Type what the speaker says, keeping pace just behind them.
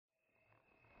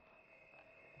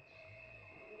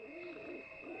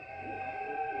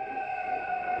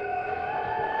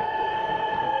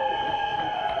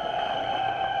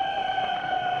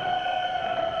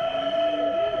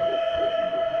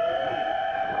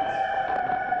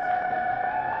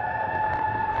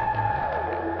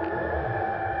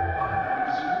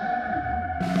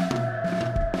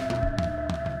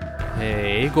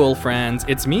Hey, goal friends,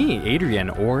 it's me,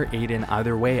 Adrian, or Aiden.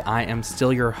 Either way, I am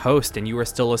still your host, and you are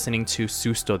still listening to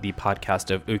Susto, the podcast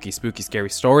of ooky, spooky,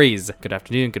 scary stories. Good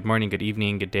afternoon, good morning, good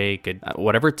evening, good day, good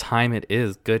whatever time it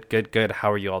is. Good.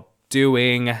 How are you all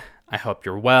doing? I hope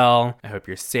you're well. I hope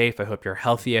you're safe. I hope you're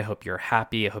healthy. I hope you're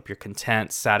happy. I hope you're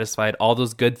content, satisfied, all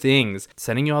those good things.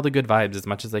 Sending you all the good vibes as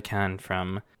much as I can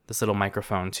from this little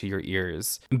microphone to your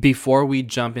ears. Before we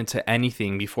jump into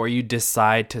anything, before you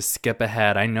decide to skip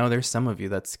ahead, I know there's some of you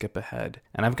that skip ahead,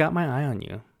 and I've got my eye on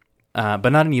you. But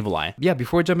not an evil eye. Yeah,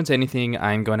 before we jump into anything,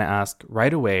 I'm going to ask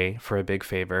right away for a big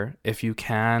favor. If you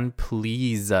can,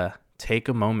 please take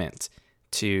a moment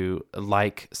to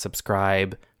like,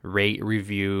 subscribe, rate,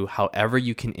 review, however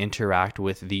you can interact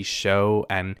with the show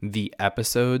and the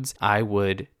episodes. I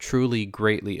would truly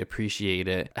greatly appreciate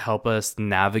it. Help us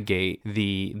navigate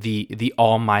the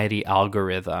almighty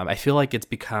algorithm. I feel like it's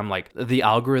become like the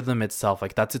algorithm itself,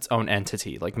 like that's its own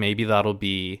entity. Like maybe that'll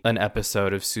be an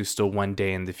episode of Susto one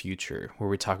day in the future where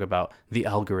we talk about the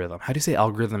algorithm. How do you say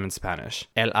algorithm in Spanish?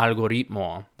 El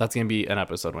algoritmo. That's going to be an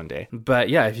episode one day. But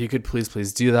yeah, if you could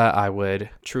please do that, I would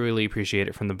truly appreciate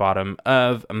it from the bottom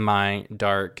of my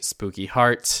dark, spooky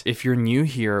heart. If you're new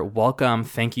here, welcome.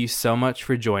 Thank you so much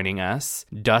for joining us.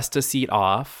 Dust a seat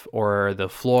off or the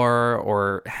floor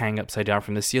or hang upside down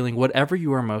from the ceiling, whatever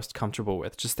you are most comfortable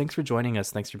with. Just thanks for joining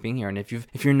us. Thanks for being here. And if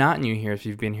you're not new here, if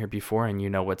you've been here before and you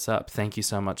know what's up, thank you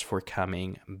so much for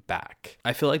coming back.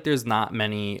 I feel like there's not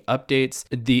many updates.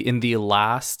 In the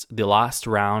last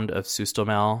round of Susto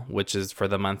Mail, which is for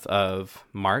the month of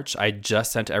March, I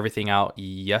just sent everything out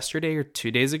yesterday or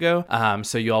 2 days ago.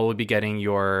 So you all will be getting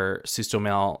your Susto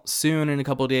Mail soon in a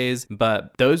couple of days.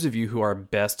 But those of you who are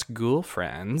best ghoul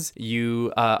friends,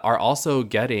 you are also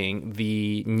getting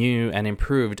the new and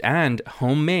improved and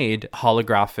homemade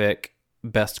holographic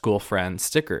Best Ghoul Friend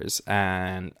stickers,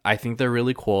 and I think they're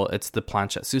really cool. It's the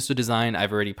Planchette Susto design.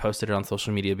 I've already posted it on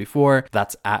social media before.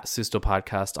 That's at Susto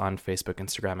Podcast on Facebook,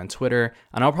 Instagram, and Twitter,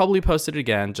 and I'll probably post it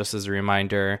again just as a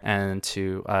reminder and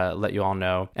to let you all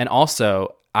know. And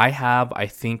also, I have, I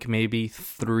think, maybe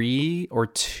 3 or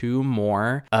 2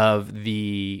 more of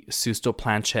the Susto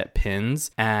Planchette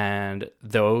pins, and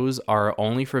those are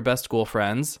only for Best Ghoul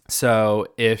Friends. So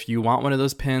if you want one of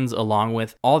those pins along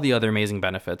with all the other amazing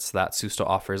benefits that Susto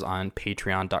offers on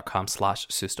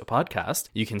patreon.com/SustoPodcast,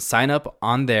 you can sign up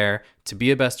on there to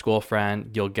be a Best Ghoul Friend.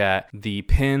 You'll get the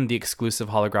pin, the exclusive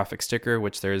holographic sticker,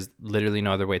 which there's literally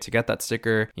no other way to get that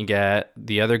sticker. You get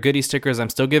the other goodie stickers. I'm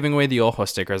still giving away the Ojo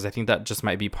stickers. I think that just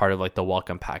might be part of like the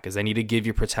welcome pack, is I need to give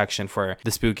you protection for the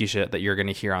spooky shit that you're going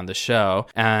to hear on the show.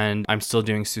 And I'm still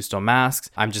doing Susto masks.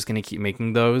 I'm just going to keep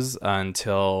making those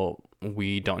until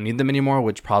we don't need them anymore,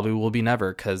 which probably will be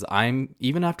never, because I'm,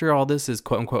 even after all this is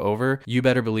quote unquote over, you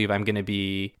better believe I'm going to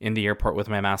be in the airport with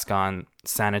my mask on,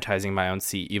 sanitizing my own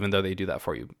seat, even though they do that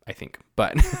for you, I think.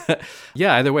 But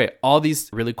yeah, either way, all these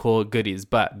really cool goodies,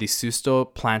 but the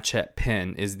Susto Planchette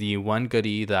pin is the one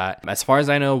goodie that, as far as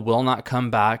I know, will not come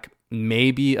back.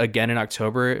 Maybe again in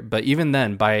October, but even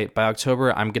then, by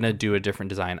October, I'm going to do a different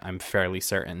design, I'm fairly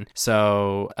certain.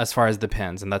 So as far as the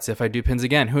pins, and that's if I do pins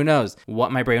again, who knows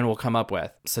what my brain will come up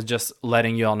with. So just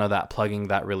letting you all know that, plugging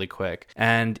that really quick.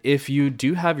 And if you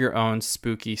do have your own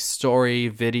spooky story,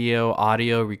 video,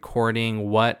 audio, recording,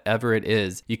 whatever it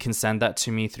is, you can send that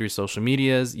to me through social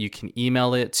medias. You can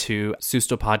email it to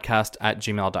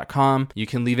sustopodcast@gmail.com. You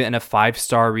can leave it in a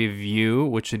 5-star review,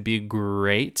 which would be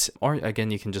great. Or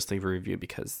again, you can just leave a review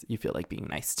because you feel like being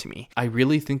nice to me. I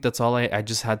really think that's all. I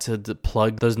just had to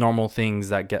plug those normal things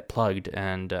that get plugged,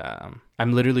 and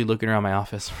I'm literally looking around my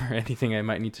office for anything I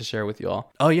might need to share with you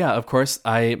all. Oh yeah, of course,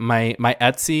 my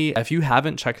Etsy, if you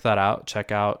haven't checked that out,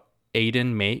 check out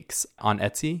Aiden Makes on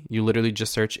Etsy. You literally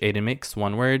just search Aiden Makes,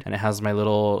 one word, and it has my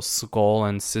little skull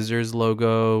and scissors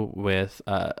logo with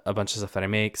a bunch of stuff that I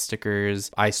make, stickers.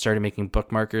 I started making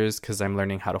bookmarkers because I'm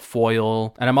learning how to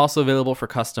foil, and I'm also available for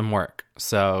custom work.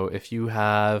 So if you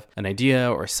have an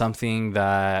idea or something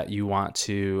that you want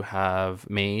to have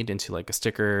made into like a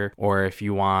sticker, or if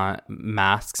you want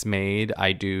masks made,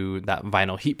 I do that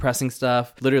vinyl heat pressing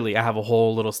stuff. Literally, I have a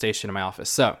whole little station in my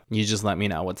office. So you just let me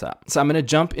know what's up. So I'm going to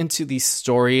jump into the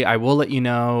story. I will let you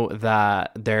know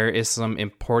that there is some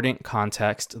important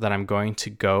context that I'm going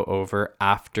to go over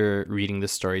after reading the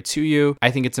story to you. I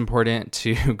think it's important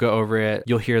to go over it.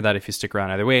 You'll hear that if you stick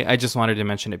around either way. I just wanted to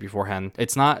mention it beforehand.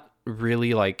 It's not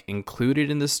really like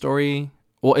included in the story.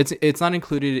 Well, it's not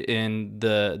included in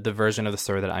the version of the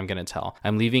story that I'm going to tell.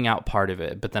 I'm leaving out part of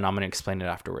it, but then I'm going to explain it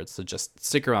afterwards. So just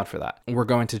stick around for that. We're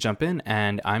going to jump in,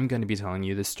 and I'm going to be telling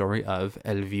you the story of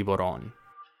El Viborón.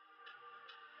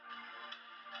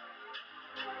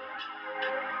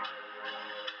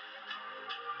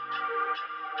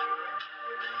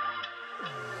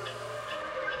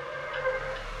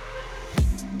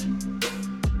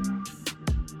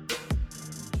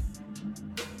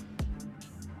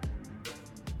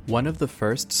 One of the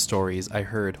first stories I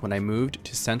heard when I moved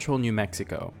to central New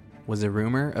Mexico was a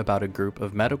rumor about a group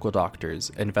of medical doctors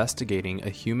investigating a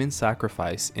human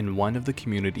sacrifice in one of the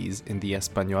communities in the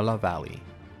Española Valley.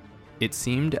 It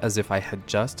seemed as if I had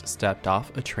just stepped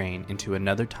off a train into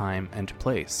another time and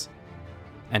place,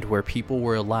 and where people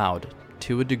were allowed,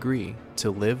 to a degree,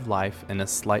 to live life in a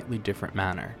slightly different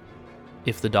manner.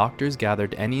 If the doctors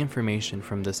gathered any information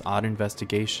from this odd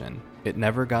investigation, it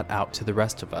never got out to the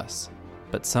rest of us.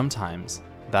 But sometimes,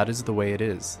 that is the way it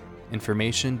is.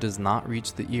 Information does not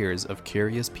reach the ears of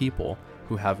curious people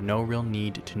who have no real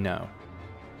need to know.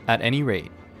 At any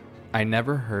rate, I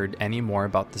never heard any more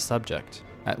about the subject,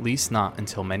 at least not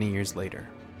until many years later.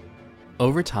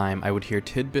 Over time, I would hear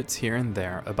tidbits here and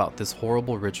there about this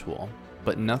horrible ritual,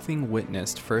 but nothing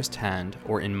witnessed firsthand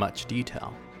or in much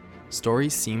detail.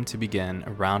 Stories seem to begin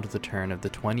around the turn of the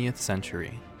 20th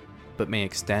century, but may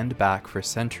extend back for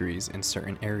centuries in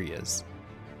certain areas.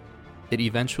 It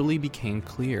eventually became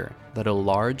clear that a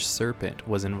large serpent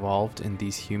was involved in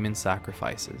these human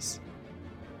sacrifices.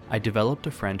 I developed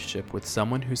a friendship with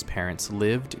someone whose parents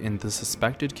lived in the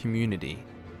suspected community,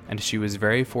 and she was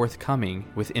very forthcoming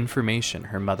with information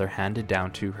her mother handed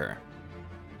down to her.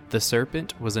 The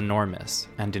serpent was enormous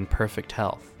and in perfect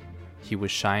health. He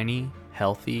was shiny,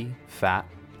 healthy, fat,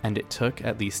 and it took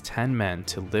at least 10 men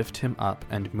to lift him up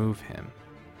and move him.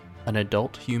 An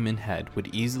adult human head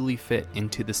would easily fit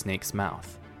into the snake's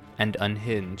mouth, and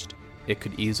unhinged, it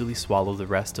could easily swallow the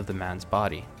rest of the man's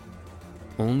body.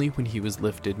 Only when he was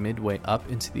lifted midway up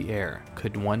into the air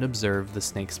could one observe the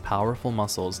snake's powerful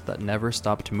muscles that never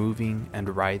stopped moving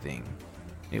and writhing.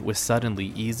 It was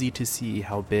suddenly easy to see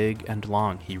how big and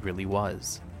long he really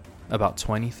was, about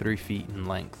 23 feet in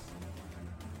length.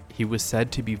 He was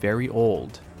said to be very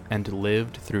old, and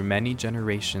lived through many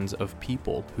generations of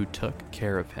people who took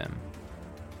care of him.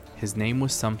 His name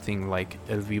was something like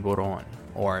El Viborón,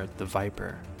 or the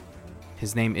Viper.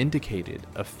 His name indicated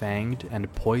a fanged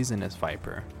and poisonous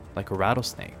viper, like a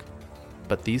rattlesnake,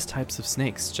 but these types of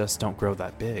snakes just don't grow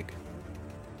that big.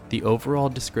 The overall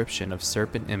description of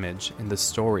serpent image in the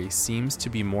story seems to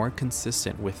be more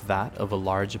consistent with that of a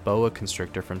large boa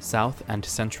constrictor from South and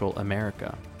Central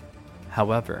America.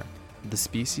 However, the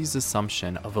species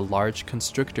assumption of a large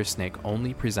constrictor snake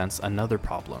only presents another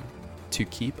problem. To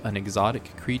keep an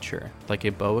exotic creature like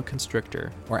a boa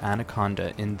constrictor or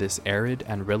anaconda in this arid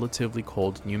and relatively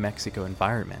cold New Mexico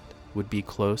environment would be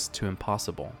close to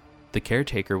impossible. The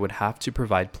caretaker would have to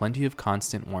provide plenty of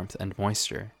constant warmth and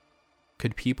moisture.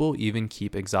 Could people even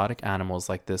keep exotic animals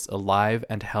like this alive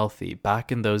and healthy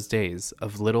back in those days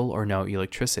of little or no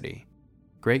electricity?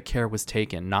 Great care was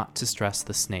taken not to stress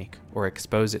the snake or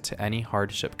expose it to any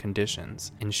hardship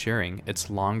conditions, ensuring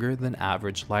its longer than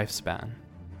average lifespan.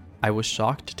 I was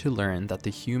shocked to learn that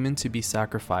the human to be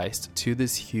sacrificed to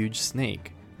this huge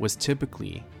snake was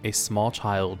typically a small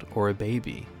child or a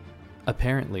baby.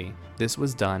 Apparently, this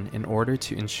was done in order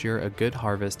to ensure a good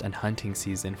harvest and hunting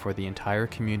season for the entire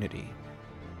community.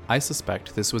 I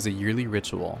suspect this was a yearly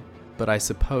ritual, but I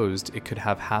supposed it could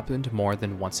have happened more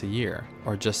than once a year,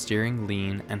 or just during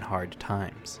lean and hard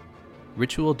times.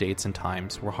 Ritual dates and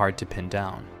times were hard to pin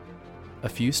down. A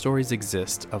few stories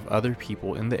exist of other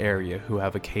people in the area who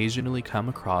have occasionally come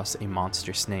across a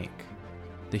monster snake.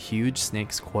 The huge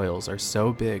snake's coils are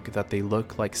so big that they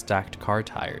look like stacked car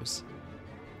tires.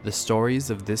 The stories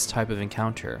of this type of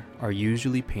encounter are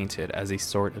usually painted as a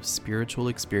sort of spiritual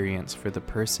experience for the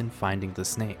person finding the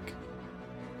snake.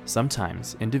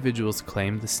 Sometimes, individuals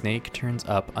claim the snake turns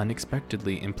up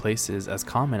unexpectedly in places as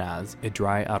common as a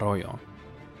dry arroyo.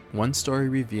 One story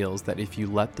reveals that if you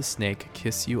let the snake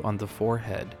kiss you on the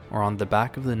forehead or on the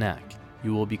back of the neck,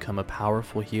 you will become a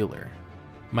powerful healer.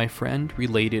 My friend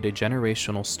related a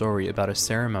generational story about a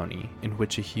ceremony in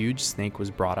which a huge snake was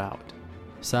brought out.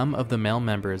 Some of the male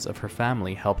members of her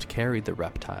family helped carry the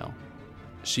reptile.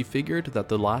 She figured that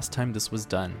the last time this was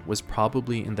done was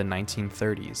probably in the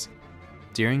 1930s.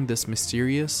 During this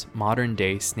mysterious,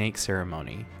 modern-day snake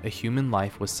ceremony, a human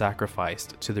life was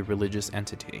sacrificed to the religious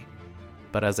entity.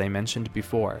 But as I mentioned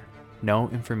before, no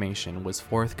information was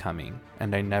forthcoming,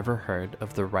 and I never heard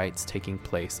of the rites taking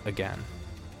place again.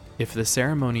 If the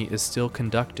ceremony is still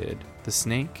conducted, the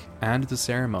snake and the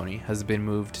ceremony has been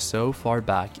moved so far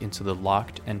back into the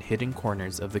locked and hidden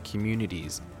corners of the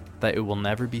communities that it will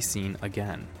never be seen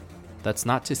again. That's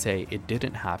not to say it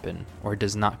didn't happen or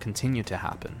does not continue to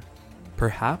happen.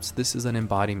 Perhaps this is an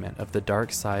embodiment of the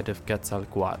dark side of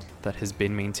Quetzalcoatl that has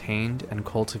been maintained and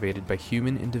cultivated by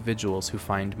human individuals who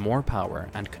find more power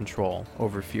and control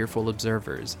over fearful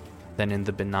observers than in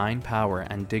the benign power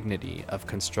and dignity of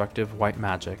constructive white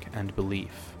magic and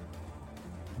belief.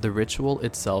 The ritual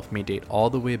itself may date all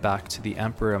the way back to the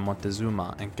Emperor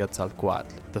Montezuma and Quetzalcoatl,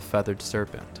 the feathered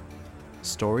serpent.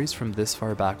 Stories from this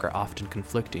far back are often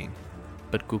conflicting,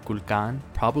 but Kukulkan,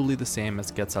 probably the same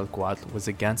as Quetzalcoatl, was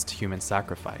against human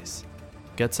sacrifice.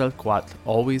 Quetzalcoatl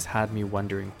always had me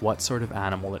wondering what sort of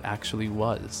animal it actually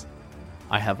was.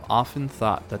 I have often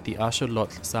thought that the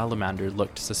axolotl salamander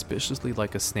looked suspiciously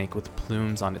like a snake with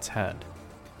plumes on its head.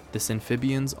 This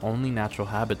amphibian's only natural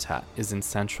habitat is in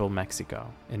central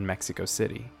Mexico, in Mexico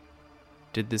City.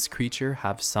 Did this creature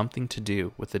have something to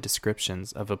do with the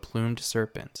descriptions of a plumed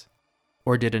serpent?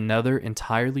 Or did another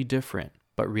entirely different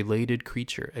but related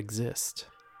creature exist?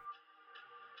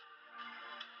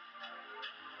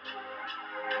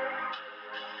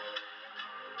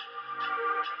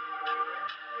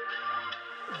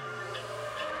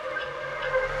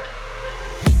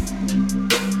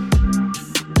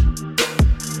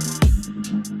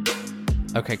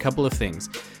 Okay, couple of things.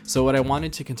 So what I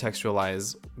wanted to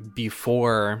contextualize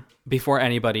before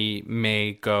anybody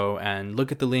may go and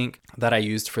look at the link that I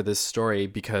used for this story,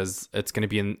 because it's going to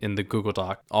be in the Google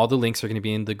Doc. All the links are going to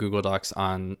be in the Google Docs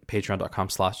on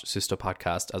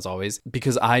patreon.com/sustopodcast, as always,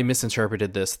 because I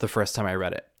misinterpreted this the first time I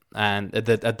read it. And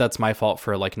that's my fault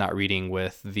for not reading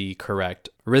with the correct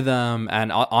rhythm,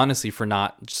 and honestly for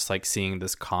not just seeing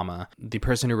this comma. The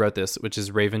person who wrote this, which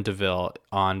is Raven DeVille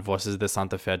on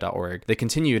vocesdesantafe.org, they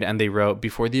continued and they wrote,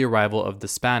 before the arrival of the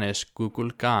Spanish,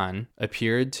 Kukulkan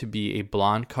appeared to be a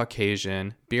blonde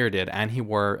Caucasian, bearded, and he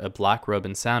wore a black robe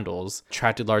and sandals,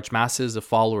 attracted large masses of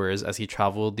followers as he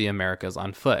traveled the Americas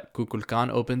on foot. Kukulkan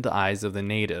opened the eyes of the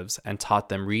natives and taught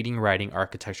them reading, writing,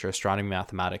 architecture, astronomy,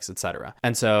 mathematics, etc.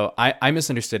 And so I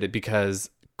misunderstood it,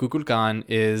 because Kukulkan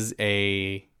is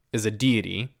a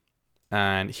deity,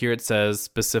 and here it says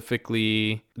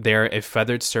specifically they're a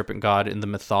feathered serpent god in the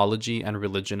mythology and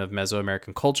religion of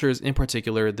Mesoamerican cultures, in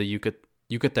particular the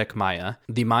Yucatec Maya.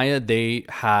 The Maya, they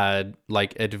had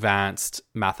advanced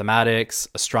mathematics,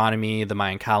 astronomy. The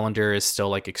Mayan calendar is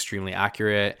still extremely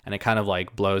accurate, and it kind of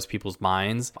blows people's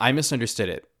minds. I misunderstood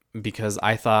it, because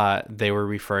I thought they were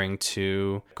referring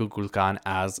to Kukulkan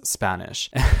as Spanish,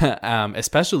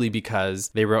 especially because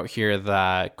they wrote here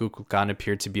that Kukulkan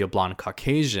appeared to be a blonde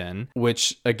Caucasian,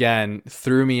 which again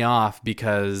threw me off,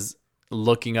 because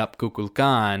looking up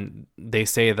Kukulkan, they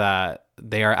say that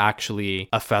they are actually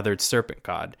a feathered serpent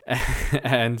god.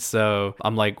 And so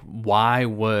I'm like, why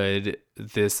would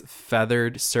this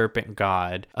feathered serpent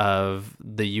god of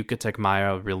the Yucatec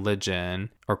Maya religion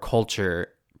or culture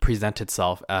present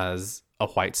itself as a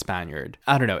white Spaniard?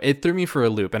 I don't know. It threw me for a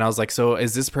loop. And I was like, so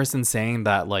is this person saying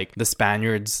that the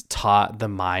Spaniards taught the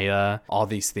Maya all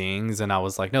these things? And I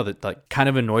was like, no, that kind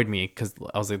of annoyed me, because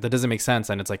I was like, that doesn't make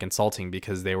sense. And it's insulting,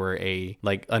 because they were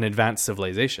an advanced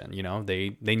civilization,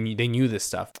 they knew this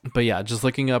stuff. But yeah, just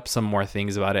looking up some more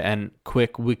things about it, and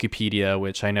quick Wikipedia,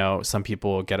 which I know some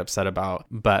people get upset about,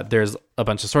 but there's a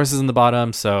bunch of sources in the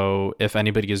bottom. So if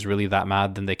anybody is really that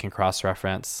mad, then they can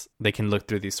cross-reference. They can look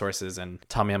through these sources and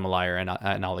tell me I'm a liar,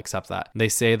 and I'll accept that. They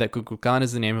say that Kukulkan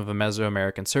is the name of a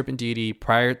Mesoamerican serpent deity.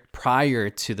 Prior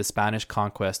to the Spanish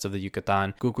conquest of the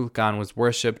Yucatan, Kukulkan was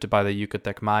worshipped by the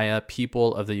Yucatec Maya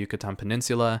people of the Yucatan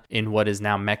Peninsula in what is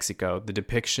now Mexico. The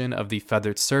depiction of the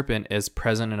feathered serpent is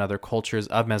present in other cultures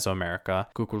of Mesoamerica.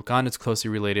 Kukulkan is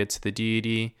closely related to the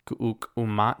deity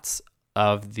Ku'umatz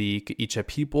of the Quiche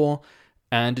people,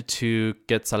 and to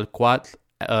Quetzalcoatl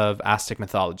of Aztec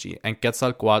mythology. And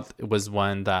Quetzalcoatl was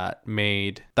one that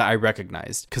I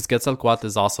recognized, because Quetzalcoatl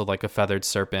is also a feathered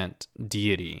serpent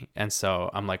deity. And so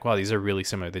I'm like, wow, these are really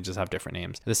similar. They just have different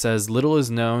names. This says, little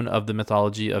is known of the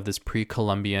mythology of this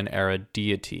pre-Columbian era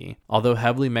deity. Although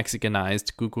heavily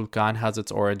Mexicanized, Kukulkan has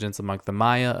its origins among the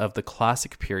Maya of the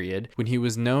classic period, when he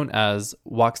was known as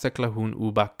Huaxtaclahun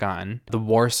Ubacan, the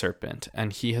war serpent,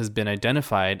 and he has been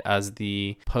identified as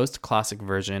the post-classic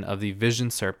version of the vision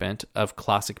serpent of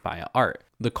classic Maya art.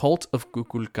 The cult of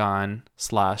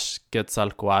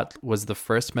Kukulkan/Quetzalcoatl was the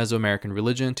first Mesoamerican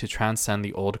religion to transcend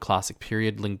the old classic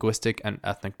period linguistic and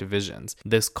ethnic divisions.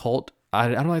 This cult, I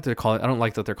don't like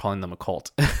that they're calling them a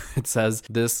cult. It says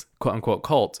this quote-unquote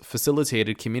cult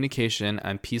facilitated communication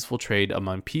and peaceful trade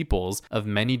among peoples of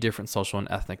many different social and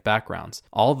ethnic backgrounds.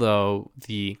 Although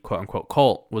the quote-unquote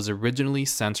cult was originally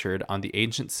centered on the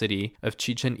ancient city of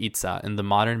Chichen Itza in the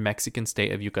modern Mexican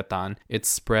state of Yucatan, it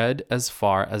spread as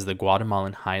far as the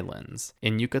Guatemalan highlands.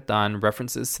 In Yucatan,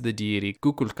 references to the deity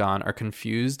Kukulkan are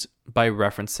confused by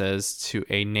references to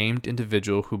a named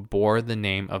individual who bore the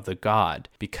name of the god.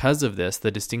 Because of this,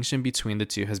 the distinction between the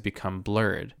two has become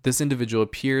blurred. This individual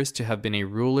appears appears to have been a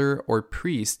ruler or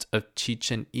priest of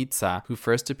Chichen Itza who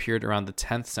first appeared around the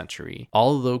 10th century.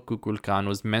 Although Kukulkan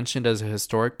was mentioned as a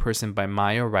historic person by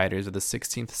Maya writers of the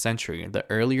 16th century, the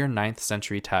earlier 9th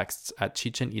century texts at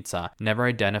Chichen Itza never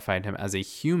identified him as a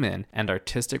human, and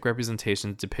artistic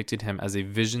representations depicted him as a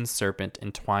vision serpent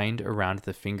entwined around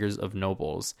the fingers of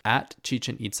nobles. At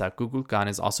Chichen Itza, Kukulkan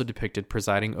is also depicted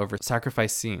presiding over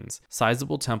sacrifice scenes.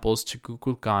 Sizable temples to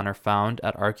Kukulkan are found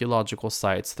at archaeological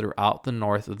sites throughout the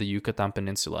north of the Yucatan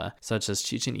Peninsula, such as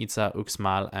Chichen Itza,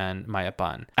 Uxmal, and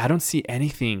Mayapan. I don't see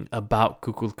anything about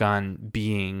Kukulkan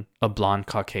being a blonde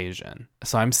Caucasian.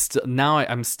 So I'm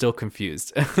still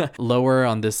confused. Lower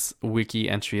on this wiki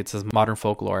entry, it says modern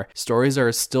folklore. Stories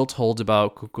are still told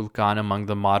about Kukulkan among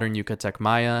the modern Yucatec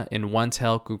Maya. In one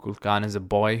tale, Kukulkan is a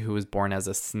boy who was born as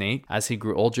a snake. As he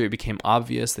grew older, it became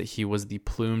obvious that he was the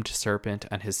plumed serpent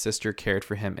and his sister cared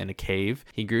for him in a cave.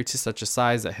 He grew to such a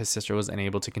size that his sister was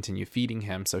unable to continue feeding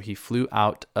him, so he flew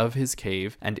out of his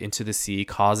cave and into the sea,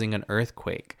 causing an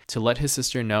earthquake. To let his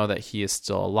sister know that he is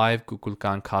still alive,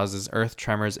 Kukulkan causes earth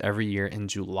tremors every year in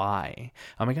July.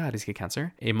 Oh my god, is he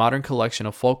Cancer? A modern collection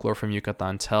of folklore from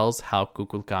Yucatan tells how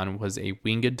Kukulkan was a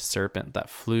winged serpent that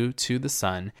flew to the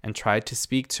sun and tried to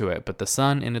speak to it, but the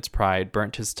sun, in its pride,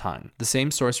 burnt his tongue. The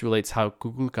same source relates how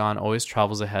Kukulkan always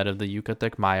travels ahead of the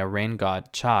Yucatec Maya rain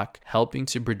god Chak, helping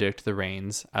to predict the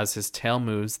rains as his tail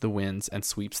moves the winds and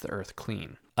sweeps the earth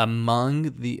clean.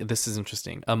 This is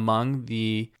interesting. Among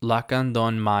the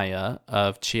Lacandon Maya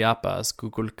of Chiapas,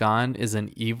 Kukulkan is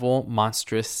an evil,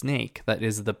 monstrous snake that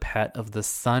is the pet of the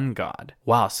sun god.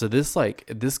 Wow, so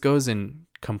this goes in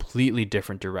completely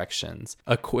different directions.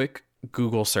 A quick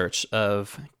Google search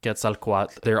of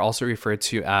Quetzalcoatl, they're also referred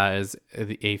to as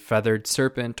a feathered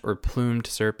serpent or plumed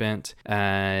serpent,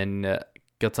 and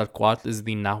Quetzalcoatl is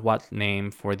the Nahuatl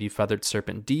name for the feathered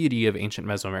serpent deity of ancient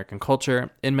Mesoamerican culture.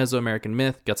 In Mesoamerican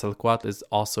myth, Quetzalcoatl is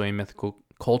also a mythical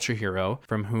culture hero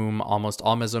from whom almost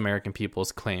all Mesoamerican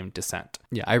peoples claim descent.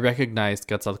 Yeah, I recognized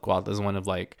Quetzalcoatl as one of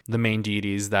the main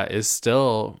deities that is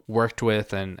still worked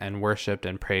with and worshipped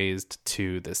and praised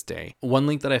to this day. One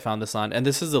link that I found this on, and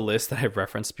this is a list that I've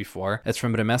referenced before, it's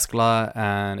from Remezcla,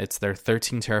 and it's their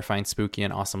 13 terrifying, spooky,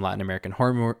 and awesome Latin American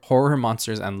horror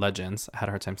monsters and legends. I had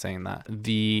a hard time saying that.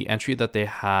 The entry that they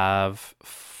have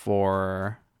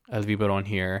for El Viborón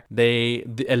here,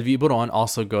 El Viborón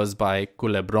also goes by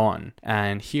Culebron,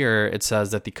 and here it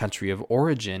says that the country of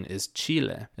origin is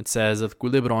Chile. It says that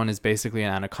Culebron is basically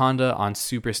an anaconda on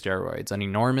super steroids, an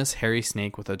enormous hairy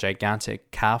snake with a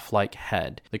gigantic calf-like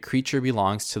head. The creature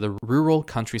belongs to the rural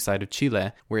countryside of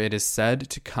Chile, where it is said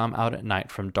to come out at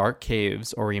night from dark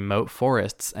caves or remote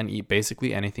forests and eat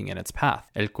basically anything in its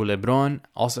path. El Culebron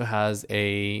also has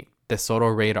a Tesoro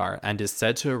radar and is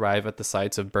said to arrive at the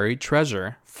sites of buried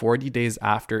treasure 40 days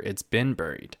after it's been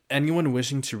buried. Anyone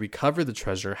wishing to recover the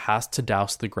treasure has to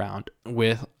douse the ground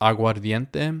with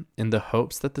aguardiente in the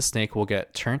hopes that the snake will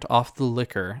get turned off the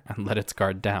liquor and let its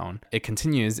guard down. It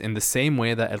continues, in the same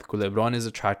way that El Culebron is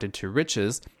attracted to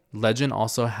riches, legend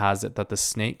also has it that the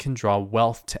snake can draw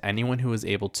wealth to anyone who is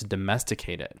able to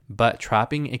domesticate it. But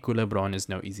trapping a culebron is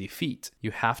no easy feat.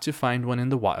 You have to find one in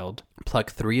the wild,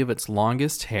 pluck 3 of its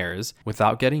longest hairs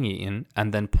without getting eaten,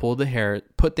 and then put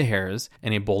the hairs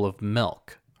in a bowl of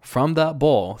milk. From that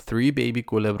bowl, 3 baby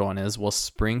culebrones will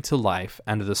spring to life,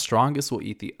 and the strongest will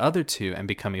eat the other 2 and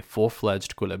become a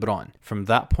full-fledged culebron. From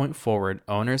that point forward,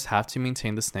 owners have to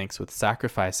maintain the snakes with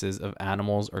sacrifices of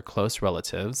animals or close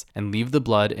relatives, and leave the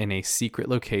blood in a secret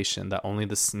location that only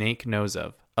the snake knows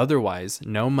of. Otherwise,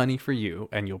 no money for you,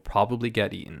 and you'll probably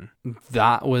get eaten.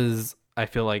 That was, I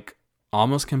feel like,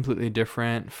 almost completely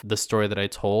different the story that I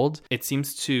told. It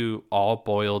seems to all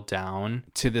boil down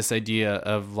to this idea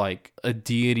of a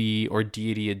deity or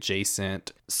deity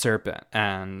adjacent serpent,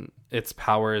 and its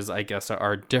powers, I guess,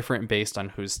 are different based on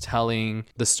who's telling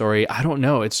the story. I don't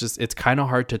know. It's kind of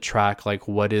hard to track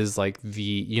what is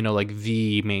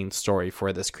the main story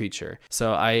for this creature.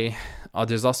 So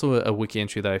there's also a wiki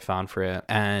entry that I found for it,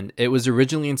 and it was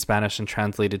originally in Spanish and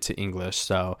translated to English.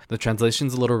 So the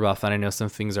translation's a little rough, and I know some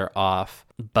things are off,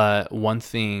 but one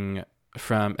thing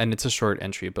and it's a short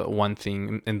entry, but one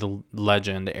thing in the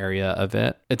legend area of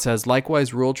it says,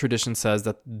 likewise, rural tradition says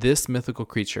that this mythical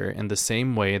creature, in the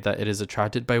same way that it is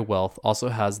attracted by wealth, also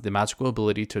has the magical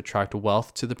ability to attract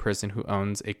wealth to the person who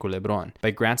owns a culebron,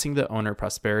 by granting the owner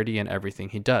prosperity in everything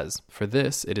he does. For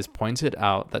this, it is pointed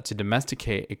out that to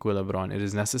domesticate a culebron, it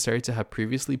is necessary to have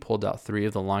previously pulled out 3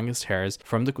 of the longest hairs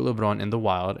from the culebron in the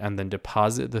wild, and then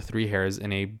deposit the 3 hairs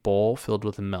in a bowl filled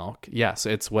with milk. Yeah, so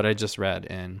it's what I just read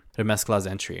in Remezcla's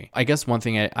entry. I guess one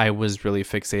thing I was really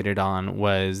fixated on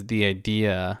was the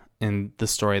idea in the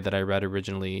story that I read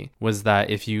originally was that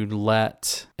if you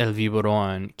let El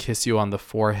Viborón kiss you on the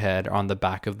forehead or on the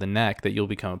back of the neck, that you'll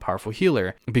become a powerful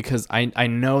healer. Because I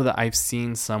know that I've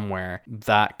seen somewhere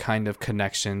that kind of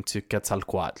connection to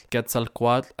Quetzalcoatl.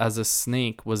 Quetzalcoatl as a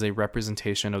snake was a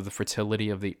representation of the fertility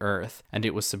of the earth, and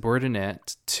it was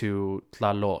subordinate to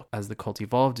Tlaloc. As the cult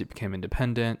evolved, it became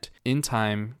independent. In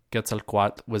time,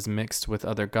 Quetzalcoatl was mixed with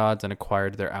other gods and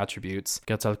acquired their attributes.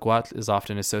 Quetzalcoatl is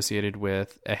often associated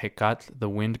with Ehecatl, the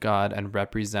wind god, and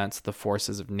represents the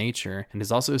forces of nature, and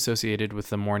is also associated with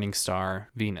the morning star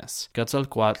Venus.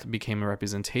 Quetzalcoatl became a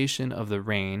representation of the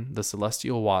rain, the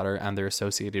celestial water, and their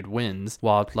associated winds,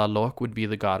 while Tlaloc would be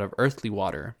the god of earthly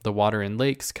water, the water in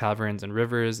lakes, caverns, and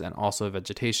rivers, and also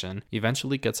vegetation.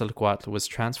 Eventually, Quetzalcoatl was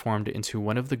transformed into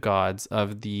one of the gods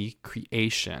of the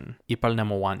creation,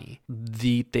 Ipalnemowani.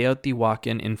 The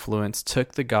Teotihuacan influence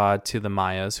took the god to the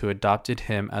Mayas, who adopted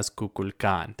him as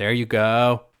Kukulkan. There you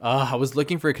go. I was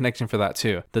looking for a connection for that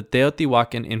too. The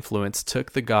Teotihuacan influence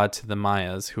took the god to the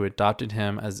Mayas, who adopted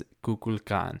him as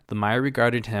Kukulkan. The Maya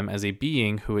regarded him as a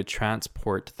being who would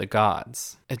transport the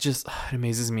gods. It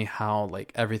amazes me how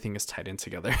everything is tied in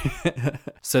together.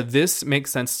 So this makes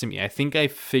sense to me. I think I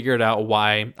figured out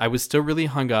why I was still really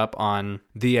hung up on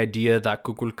the idea that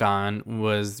Kukulkan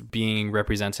was being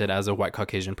represented as a white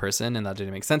Caucasian person, and that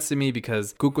didn't make sense to me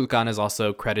because Kukulkan is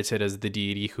also credited as the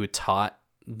deity who taught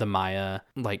the Maya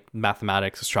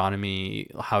mathematics, astronomy,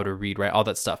 how to read, right, all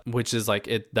that stuff, which is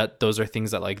those are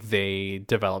things that they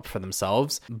developed for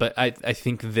themselves. But I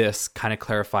think this kind of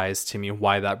clarifies to me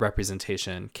why that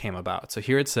representation came about. So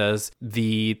here it says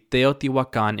the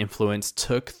Teotihuacan influence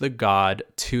took the god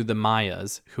to the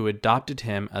Mayas, who adopted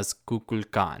him as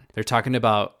Kukulkan. They're talking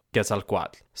about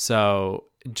Quetzalcoatl. So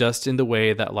just in the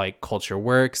way that culture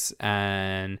works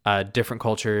and different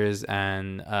cultures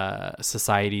and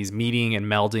societies meeting and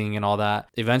melding and all that,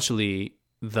 eventually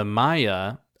the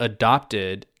Maya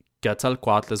adopted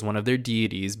Quetzalcoatl as one of their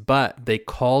deities, but they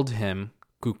called him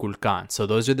Kukulkan. So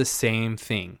those are the same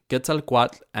thing.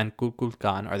 Quetzalcoatl and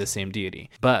Kukulkan are the same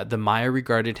deity, but the Maya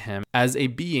regarded him as a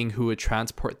being who would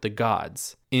transport the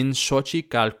gods. In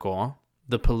Xochicalco,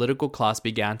 the political class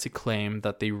began to claim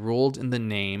that they ruled in the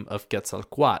name of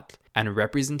Quetzalcoatl, and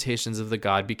representations of the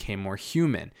god became more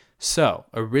human. So,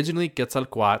 originally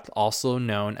Quetzalcoatl, also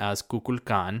known as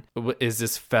Kukulkan, is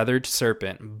this feathered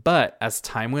serpent, but as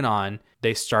time went on,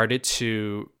 they started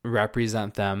to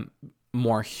represent them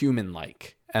more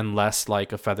human-like and less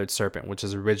like a feathered serpent, which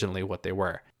is originally what they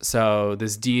were. So,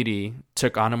 this deity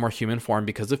took on a more human form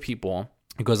because of people.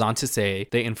 It goes on to say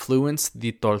they influenced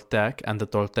the Toltec, and the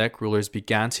Toltec rulers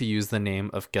began to use the name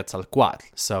of Quetzalcoatl.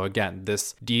 So again,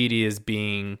 this deity is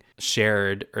being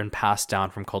shared and passed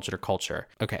down from culture to culture.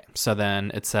 Okay, so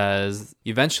then it says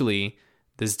eventually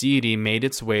this deity made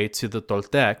its way to the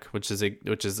Toltec, which is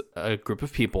a group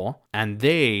of people, and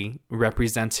they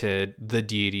represented the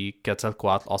deity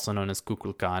Quetzalcoatl, also known as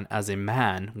Kukulkan, as a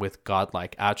man with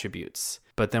godlike attributes.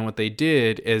 But then what they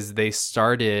did is they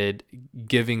started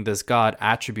giving this god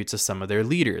attributes of some of their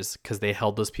leaders because they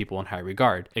held those people in high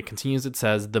regard. It continues, it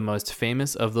says, the most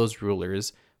famous of those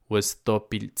rulers was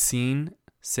Topiltzin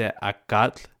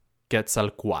Seacatl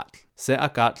Quetzalcoatl.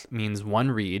 Seacatl means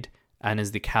one reed and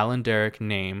is the calendaric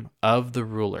name of the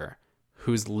ruler,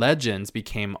 whose legends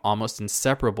became almost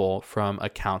inseparable from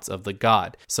accounts of the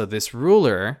god. So this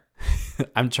ruler...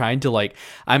 I'm trying to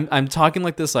I'm talking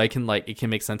like this so I can it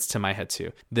can make sense to my head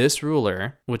too. This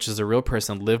ruler, which is a real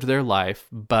person, lived their life,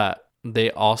 but they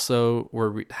also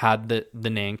had the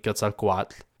name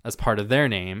Quetzalcoatl as part of their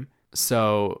name.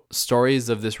 So stories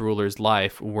of this ruler's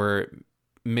life were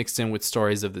mixed in with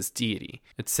stories of this deity.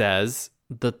 It says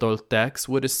the Toltecs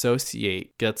would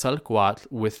associate Quetzalcoatl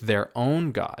with their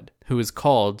own god, who is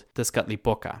called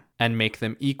Tezcatlipoca, and make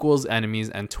them equals,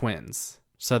 enemies, and twins.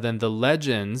 So then the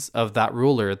legends of that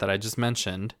ruler that I just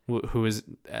mentioned, who is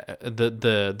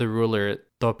the ruler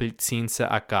Topiltzin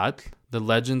Seacatl, the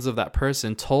legends of that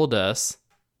person told us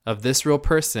of this real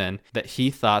person that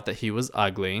he thought that he was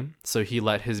ugly, so he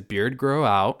let his beard grow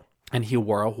out and he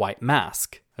wore a white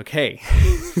mask. Okay,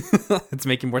 it's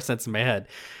making more sense in my head.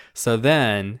 So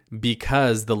then,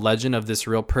 because the legend of this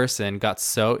real person got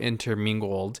so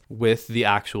intermingled with the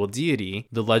actual deity,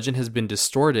 the legend has been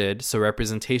distorted, so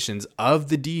representations of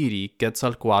the deity,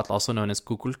 Quetzalcoatl, also known as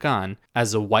Kukulkan,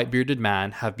 as a white-bearded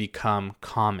man have become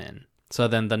common. So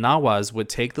then the Nahuas would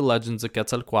take the legends of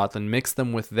Quetzalcoatl and mix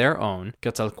them with their own.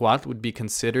 Quetzalcoatl would be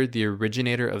considered the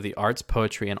originator of the arts,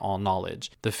 poetry, and all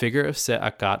knowledge. The figure of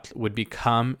Seacatl would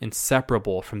become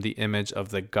inseparable from the image of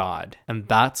the god. And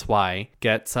that's why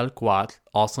Quetzalcoatl,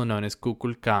 also known as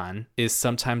Kukulkan, is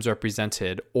sometimes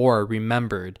represented or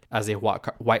remembered as a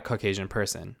white Caucasian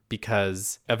person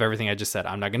because of everything I just said.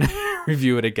 I'm not going to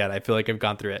review it again. I feel like I've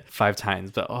gone through it 5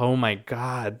 times, but oh my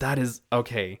God, that is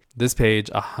okay. This page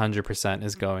 100%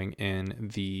 is going in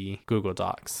the Google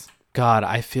Docs. God,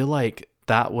 I feel like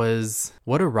that was,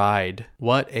 what a ride.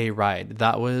 What a ride.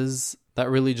 That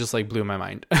really just like blew my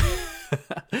mind.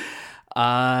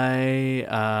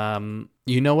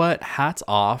 You know what? Hats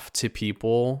off to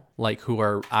people like who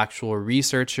are actual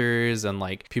researchers and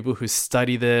like people who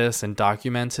study this and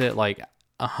document it. Like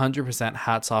 100%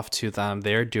 hats off to them.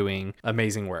 They're doing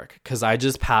amazing work, because I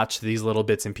just patched these little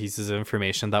bits and pieces of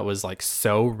information that was like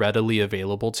so readily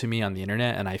available to me on the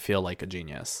internet, and I feel like a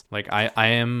genius. Like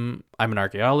I'm an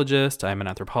archaeologist, I'm an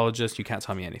anthropologist. You can't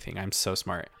tell me anything. I'm so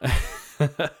smart.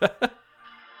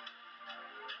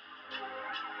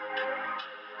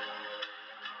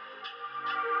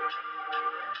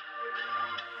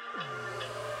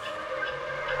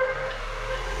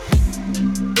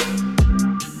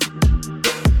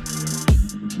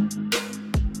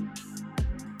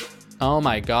 Oh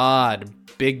my God.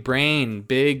 Big brain,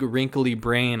 big wrinkly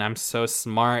brain. I'm so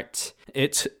smart.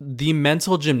 It's the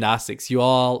mental gymnastics, you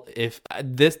all. If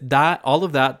all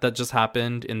of that just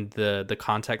happened in the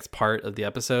context part of the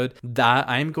episode, that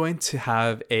I'm going to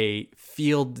have a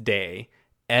field day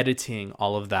editing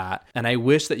all of that. And I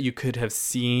wish that you could have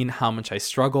seen how much I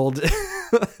struggled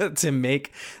to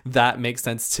make that make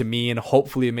sense to me, and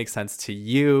hopefully it makes sense to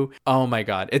you. Oh my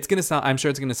God. I'm sure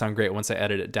it's going to sound great once I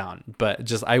edit it down, but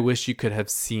just, I wish you could have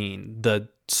seen the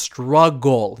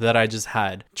struggle that I just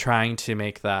had trying to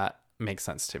make that make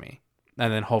sense to me.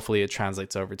 And then hopefully it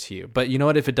translates over to you. But you know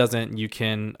what? If it doesn't, you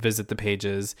can visit the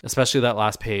pages, especially that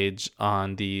last page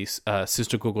on the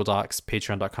Susto Google Docs,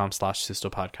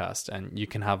 patreon.com/Susto podcast. And you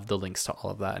can have the links to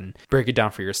all of that and break it down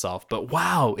for yourself. But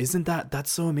wow,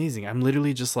 that's so amazing. I'm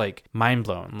literally just like mind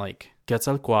blown. Like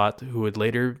Quetzalcoatl, who would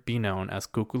later be known as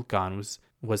Kukulkan,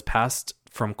 was passed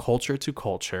from culture to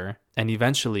culture and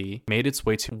eventually made its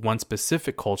way to one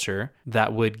specific culture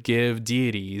that would give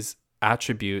deities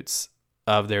attributes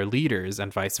of their leaders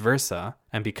and vice versa.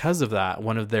 And because of that,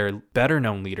 one of their better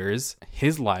known leaders,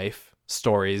 his life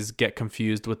stories get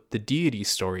confused with the deity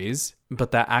stories,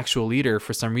 but that actual leader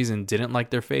for some reason didn't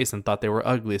like their face and thought they were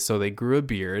ugly, so they grew a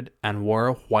beard and wore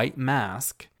a white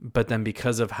mask. But then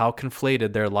because of how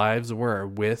conflated their lives were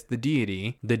with the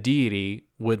deity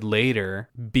would later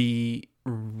be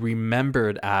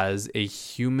remembered as a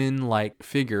human-like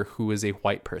figure who is a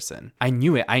white person. I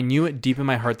knew it deep in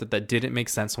my heart that didn't make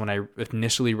sense when I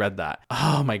initially read that.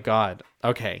 Oh my God.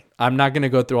 Okay, I'm not gonna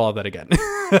go through all of that again.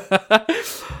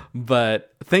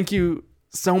 But thank you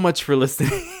so much for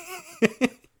listening.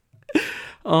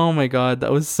 Oh my God,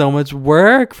 that was so much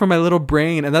work for my little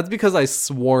brain. And that's because I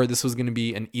swore this was going to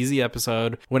be an easy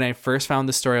episode. When I first found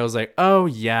the story, I was like, oh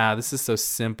yeah, this is so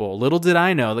simple. Little did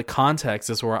I know the context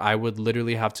is where I would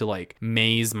literally have to like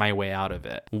maze my way out of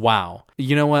it. Wow.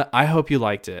 You know what? I hope you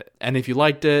liked it. And if you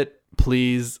liked it,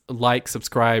 please like,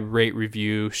 subscribe, rate,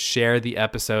 review, share the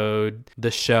episode,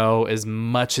 the show as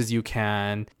much as you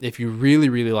can. If you really,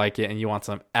 really like it and you want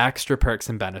some extra perks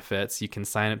and benefits, you can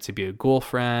sign up to be a ghoul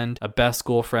friend, a best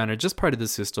ghoul friend, or just part of the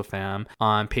Susto fam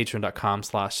on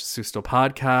patreon.com/Susto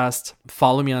podcast.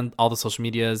 Follow me on all the social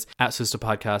medias at Susto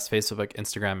podcast, Facebook,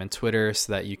 Instagram, and Twitter,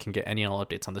 so that you can get any and all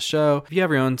updates on the show. If you have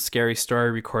your own scary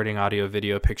story, recording, audio,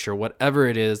 video, picture, whatever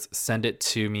it is, send it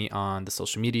to me on the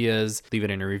social medias, leave it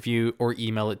in a review, or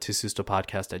email it to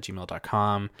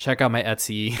sustopodcast@gmail.com. Check out my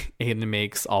Etsy, Aiden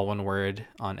Makes, all one word,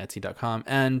 on Etsy.com.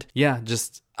 And yeah,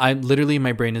 just my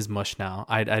brain is mush now.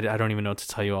 I don't even know what to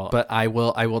tell you all, but I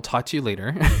will talk to you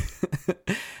later.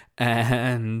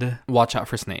 And watch out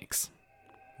for snakes.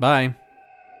 Bye.